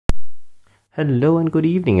Hello and good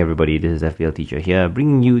evening everybody, this is FPL Teacher here,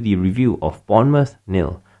 bringing you the review of Bournemouth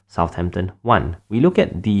 0, Southampton 1. We look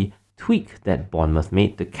at the tweak that Bournemouth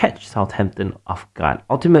made to catch Southampton off guard.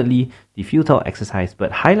 Ultimately, the futile exercise,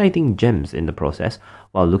 but highlighting gems in the process,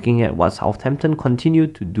 while looking at what Southampton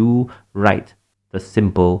continued to do right the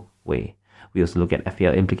simple way. We also look at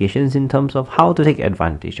FPL implications in terms of how to take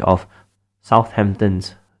advantage of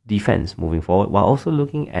Southampton's defense moving forward, while also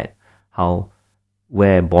looking at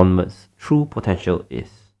where Bournemouth's true potential is.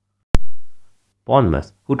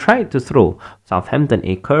 Bournemouth, who tried to throw Southampton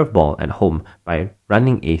a curveball at home by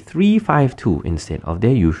running a 3-5-2 instead of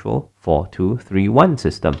their usual 4-2-3-1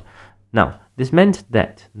 system. Now, this meant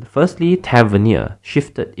that firstly, Tavernier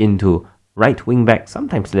shifted into right wing back,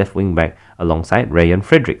 sometimes left wing back, alongside Ryan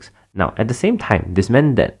Fredericks. Now, at the same time, this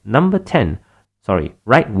meant that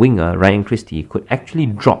right winger Ryan Christie could actually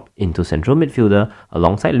drop into central midfielder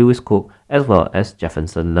alongside Lewis Cook as well as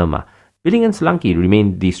Jefferson Lerma. Billing and Solanke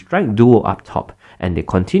remained the strike duo up top and they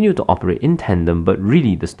continue to operate in tandem, but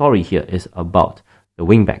really the story here is about the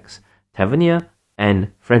wingbacks. Tavernier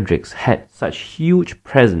and Fredericks had such huge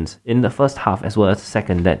presence in the first half as well as the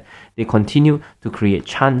second that they continue to create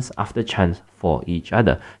chance after chance for each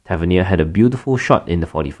other. Tavernier had a beautiful shot in the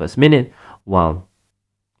 41st minute, while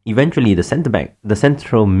eventually the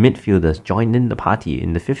central midfielders joined in the party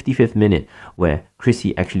in the 55th minute, where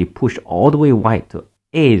Chrissy actually pushed all the way wide to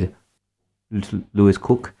aid Lewis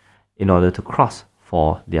Cook in order to cross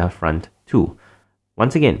for their front two.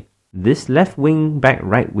 Once again, this left wing back,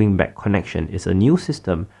 right wing back connection is a new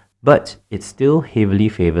system, but it still heavily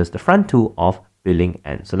favours the front two of Billing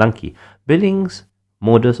and Solanke. Billing's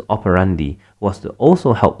modus operandi was to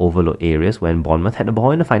also help overload areas when Bournemouth had the ball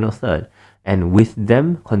in the final third, and with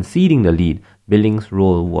them conceding the lead, Billing's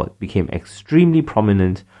role became extremely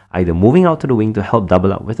prominent, either moving out to the wing to help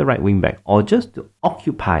double up with the right wing back or just to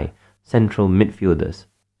occupy central midfielders,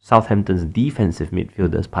 Southampton's defensive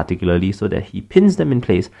midfielders particularly, so that he pins them in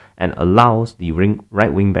place and allows the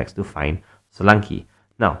right wing backs to find Solanke.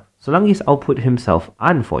 Now, Solanke's output himself,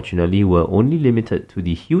 unfortunately, were only limited to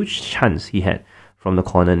the huge chance he had from the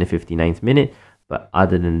corner in the 59th minute, but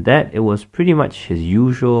other than that, it was pretty much his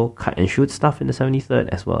usual cut and shoot stuff in the 73rd,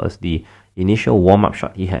 as well as the initial warm-up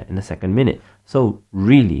shot he had in the 2nd minute. So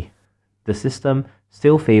really, the system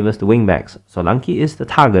still favours the wingbacks. Solanke is the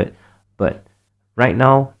target, but right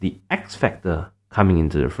now, the X factor coming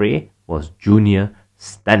into the fray was Junior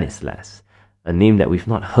Stanislas, a name that we've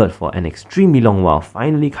not heard for an extremely long while,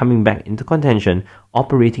 finally coming back into contention,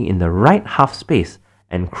 operating in the right half space,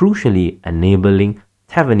 and crucially enabling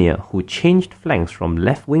Tavernier, who changed flanks from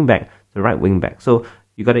left wing back to right wing back. So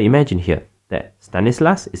you got to imagine here that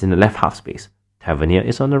Stanislas is in the left half space, Tavernier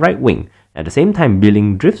is on the right wing. At the same time,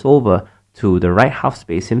 Billing drifts over to the right half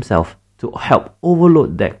space himself to help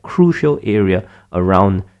overload that crucial area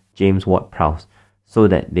around James Ward-Prowse so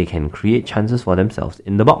that they can create chances for themselves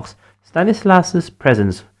in the box. Stanislas's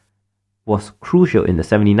presence was crucial in the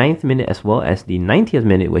 79th minute as well as the 90th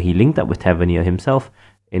minute, where he linked up with Tavernier himself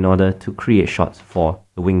in order to create shots for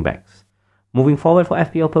the wingbacks. Moving forward for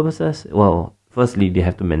FPL purposes, well, firstly, they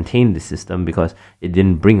have to maintain this system because it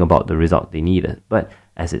didn't bring about the result they needed. But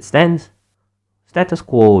as it stands, status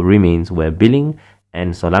quo remains where Billing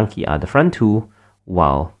and Solanke are the front two,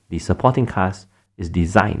 while the supporting cast is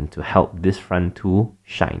designed to help this front two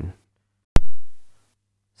shine.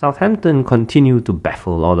 Southampton continue to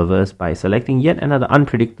baffle all of us by selecting yet another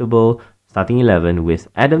unpredictable starting 11, with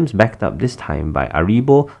Adams backed up this time by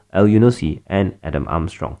Aribo, El-Yunusi and Adam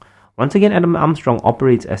Armstrong. Once again, Adam Armstrong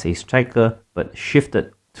operates as a striker but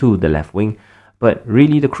shifted to the left wing. But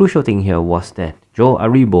really the crucial thing here was that Joe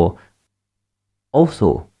Aribo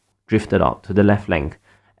also drifted out to the left flank,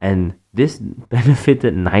 and this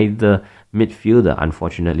benefited neither midfielder,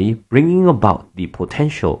 unfortunately, bringing about the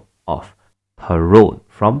potential of Perrault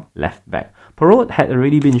from left back. Perrault had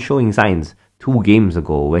already been showing signs 2 games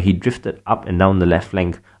ago where he drifted up and down the left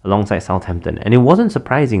flank alongside Southampton, and it wasn't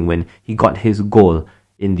surprising when he got his goal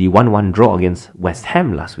in the 1-1 draw against West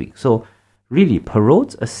Ham last week. So really,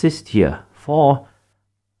 Perrault's assist here for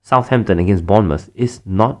Southampton against Bournemouth is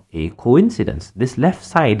not a coincidence. This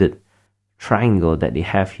left-sided triangle that they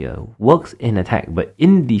have here works in attack, but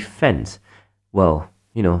in defense, well,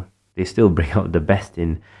 they still bring out the best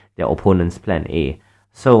in their opponent's plan A.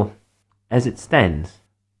 So as it stands,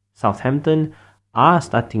 Southampton are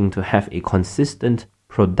starting to have a consistent,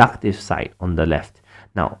 productive side on the left.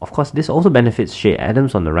 Now, of course, this also benefits Shea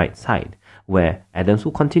Adams on the right side, where Adams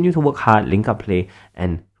will continue to work hard, link up play,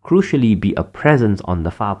 and crucially be a presence on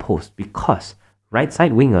the far post, because right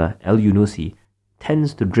side winger El-Yunusi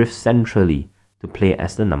tends to drift centrally to play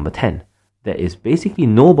as the number 10. there is basically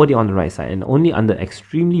nobody on the right side, and only under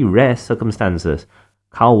extremely rare circumstances,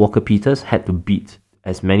 Kyle Walker-Peters had to beat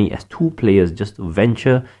as many as 2 players just to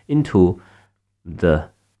venture into their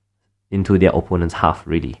opponent's half,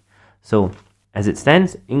 really. So, as it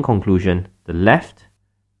stands, in conclusion, the left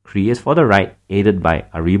creates for the right, aided by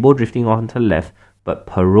Aribo drifting onto the left, but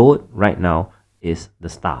Perrault right now is the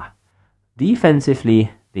star.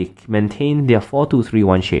 Defensively, they maintain their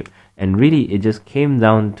 4-2-3-1 shape, and really it just came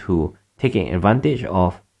down to taking advantage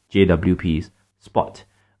of JWP's spot.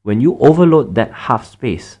 When you overload that half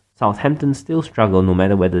space, Southampton still struggle no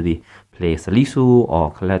matter whether they play Salisu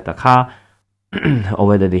or Kaletaka or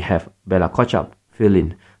whether they have Bella Kochap fill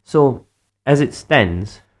in. So, as it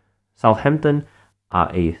stands, Southampton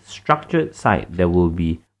are a structured side that will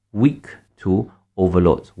be weak to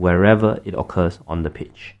overloads wherever it occurs on the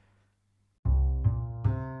pitch.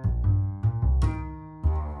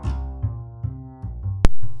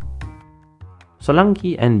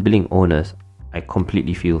 Solanke and Billing owners, I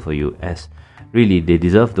completely feel for you, as really they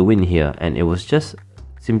deserve the win here, and it was just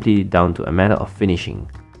simply down to a matter of finishing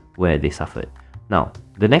where they suffered. Now,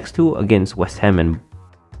 the next two against West Ham and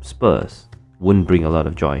Spurs wouldn't bring a lot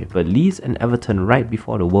of joy, but Leeds and Everton right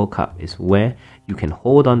before the World Cup is where you can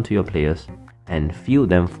hold on to your players and field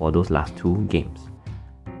them for those last 2 games.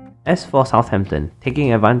 As for Southampton,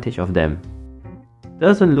 taking advantage of them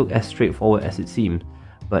doesn't look as straightforward as it seems,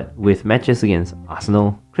 but with matches against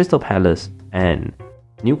Arsenal, Crystal Palace and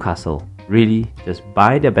Newcastle, really just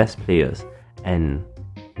buy their best players and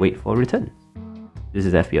wait for returns. This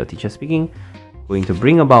is FPL Teacher speaking, going to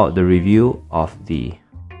bring about the review of the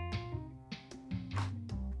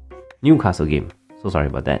Newcastle game. So sorry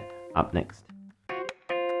about that. Up next.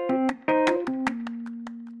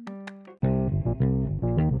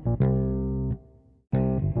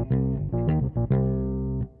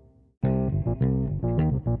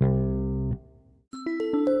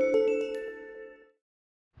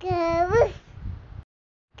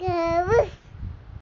 Go.